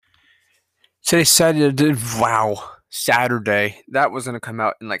Today's Saturday. Wow. Saturday. That was going to come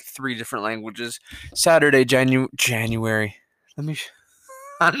out in like 3 different languages. Saturday, January. Let me.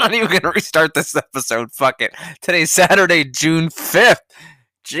 I'm not even going to restart this episode. Fuck it. Today's Saturday, June 5th.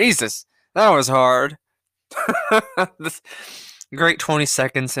 Jesus. That was hard. This great 20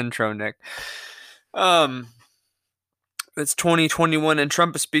 seconds intro, Nick. It's 2021 and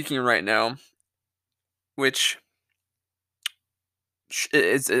Trump is speaking right now, which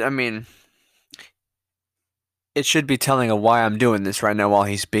is, I mean, it should be telling of why I'm doing this right now while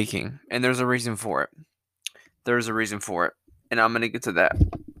he's speaking, and there's a reason for it. There's a reason for it, and I'm gonna get to that.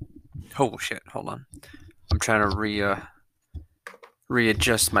 Oh shit! Hold on. I'm trying to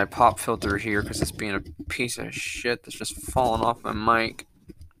readjust my pop filter here because it's being a piece of shit that's just falling off my mic.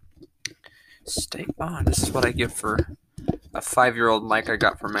 Stay on. This is what I get for a 5-year-old mic I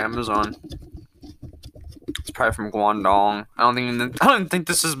got from Amazon. It's probably from Guangdong. I don't even think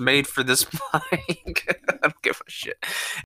this is made for this mic.